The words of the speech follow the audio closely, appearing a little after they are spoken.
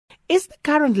Is the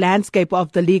current landscape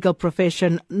of the legal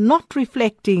profession not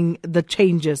reflecting the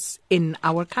changes in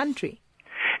our country?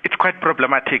 It's quite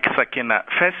problematic, Sakina.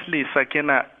 Firstly,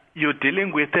 Sakina, you're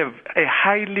dealing with a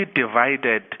highly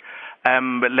divided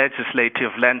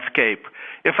legislative landscape.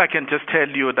 If I can just tell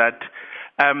you that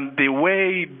the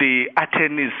way the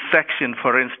attorneys section,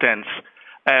 for instance,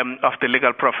 of the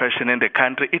legal profession in the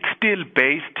country, it's still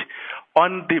based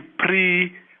on the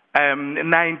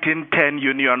pre-1910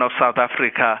 Union of South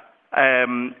Africa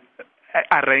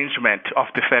arrangement of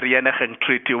the Vereeniging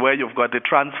Treaty, where you've got the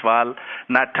Transvaal,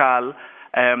 Natal,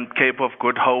 Cape of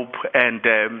Good Hope, and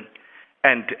the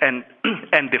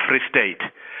Free State.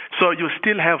 So you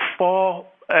still have four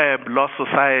law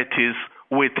societies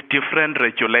with different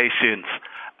regulations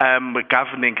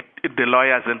governing the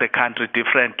lawyers in the country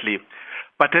differently.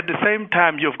 But at the same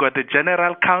time, you've got the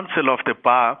General Council of the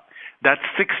Bar that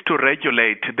seeks to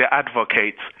regulate the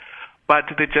advocates. But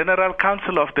the General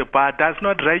Council of the Bar does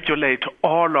not regulate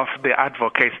all of the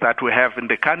advocates that we have in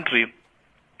the country.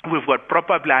 We've got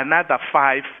probably another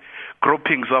 5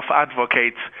 groupings of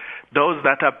advocates, those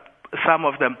that are, some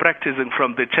of them practicing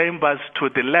from the chambers to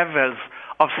the levels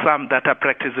of some that are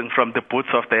practicing from the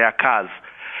booths of their cars.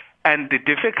 And the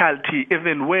difficulty,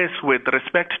 even worse with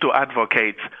respect to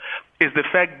advocates, is the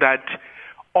fact that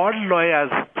all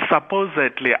lawyers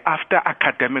supposedly after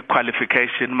academic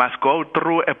qualification must go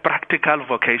through a practical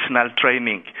vocational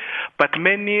training. But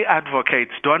many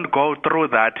advocates don't go through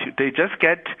that. They just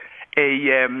get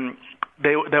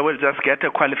they will just get a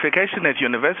qualification at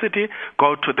university,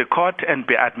 go to the court and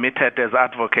be admitted as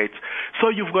advocates. So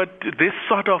you've got this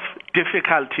sort of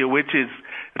difficulty which is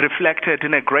reflected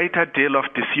in a greater deal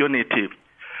of disunity.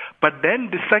 But then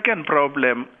the second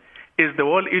problem is the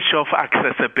whole issue of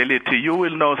accessibility. You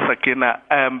will know, Sakina,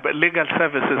 legal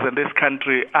services in this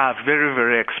country are very,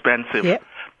 very expensive. Yep.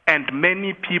 And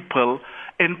many people,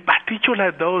 in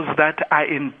particular those that are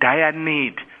in dire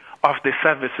need of the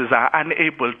services, are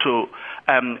unable to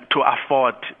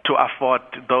afford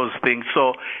those things.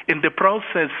 So in the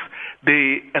process,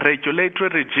 the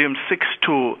regulatory regime seeks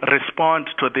to respond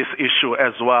to this issue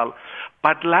as well.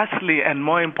 But lastly, and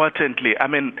more importantly, I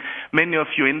mean, many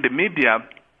of you in the media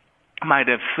might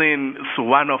have seen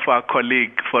one of our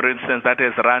colleagues, for instance, that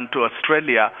has run to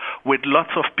Australia with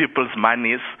lots of people's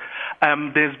monies.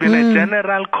 There's been a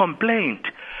general complaint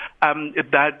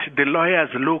that the lawyers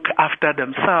look after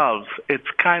themselves. It's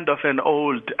kind of an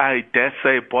old, I dare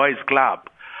say, boys' club,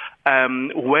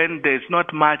 when there's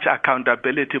not much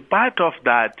accountability. Part of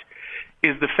that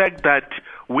is the fact that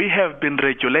we have been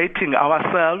regulating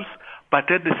ourselves, but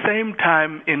at the same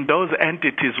time, in those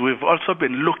entities, we've also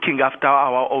been looking after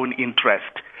our own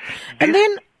interest. And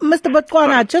then, Mr.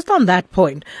 Boqwana, just on that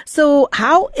point, so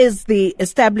how is the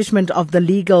establishment of the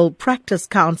Legal Practice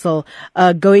Council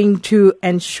going to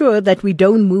ensure that we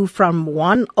don't move from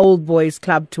one old boys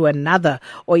club to another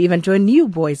or even to a new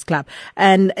boys club?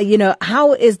 And,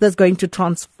 how is this going to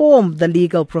transform the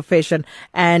legal profession?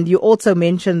 And you also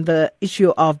mentioned the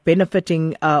issue of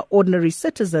benefiting ordinary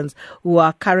citizens who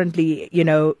are currently,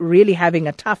 really having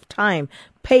a tough time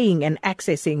paying and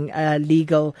accessing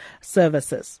legal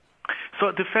services.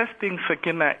 So the first thing,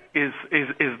 Sakina, is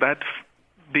that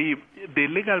the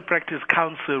Legal Practice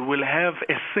Council will have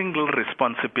a single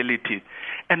responsibility,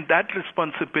 and that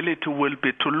responsibility will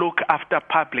be to look after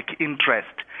public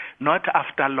interest, not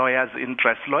after lawyers'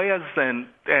 interest. Lawyers and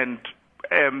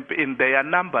in their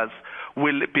numbers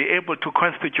will be able to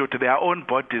constitute their own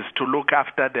bodies to look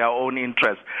after their own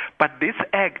interests. But this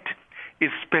act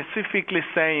is specifically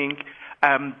saying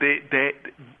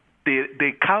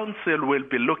the council will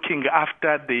be looking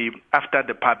after the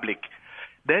public.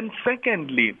 Then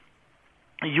secondly,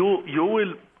 you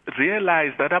will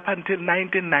realize that up until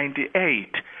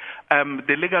 1998,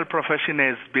 the legal profession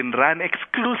has been run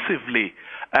exclusively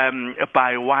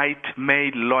by white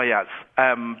male lawyers,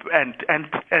 and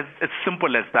as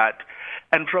simple as that.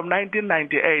 And from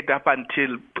 1998 up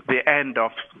until the end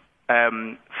of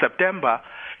September,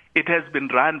 it has been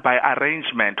run by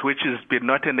arrangement, which has been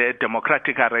not in a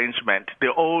democratic arrangement.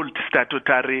 The old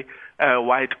statutory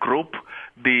white group,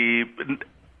 the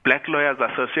Black Lawyers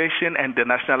Association, and the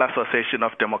National Association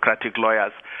of Democratic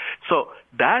Lawyers. So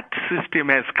that system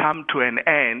has come to an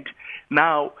end.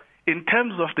 Now, in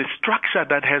terms of the structure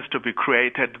that has to be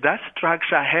created, that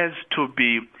structure has to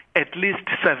be at least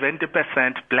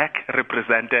 70% black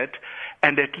represented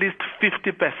and at least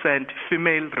 50%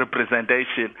 female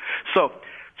representation. So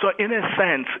in a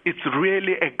sense, it's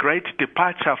really a great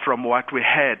departure from what we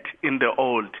had in the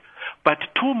old. But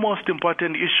two most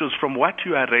important issues from what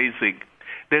you are raising,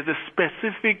 there's a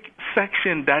specific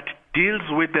section that deals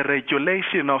with the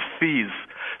regulation of fees.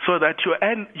 so that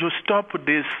you stop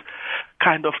this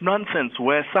kind of nonsense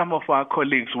where some of our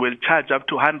colleagues will charge up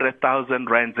to 100,000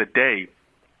 rands a day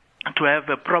to have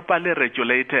a properly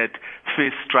regulated fee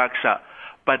structure.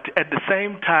 But at the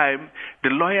same time, the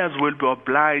lawyers will be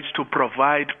obliged to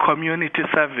provide community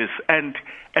service, and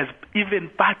as even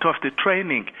part of the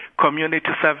training, community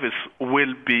service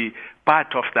will be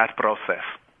part of that process.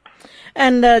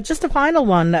 And just a final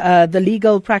one, the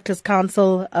Legal Practice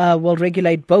Council will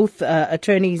regulate both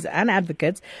attorneys and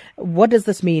advocates. What does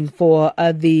this mean for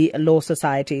the law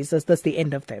societies? Is this the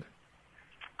end of them?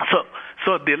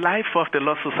 So the life of the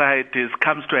law societies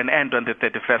comes to an end on the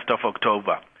 31st of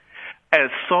October.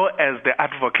 So as the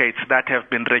advocates that have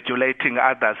been regulating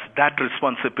others, that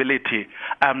responsibility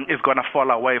is going to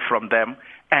fall away from them,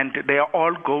 and they are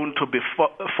all going to be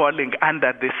falling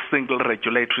under this single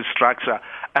regulatory structure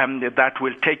that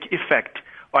will take effect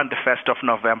on the 1st of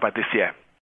November this year.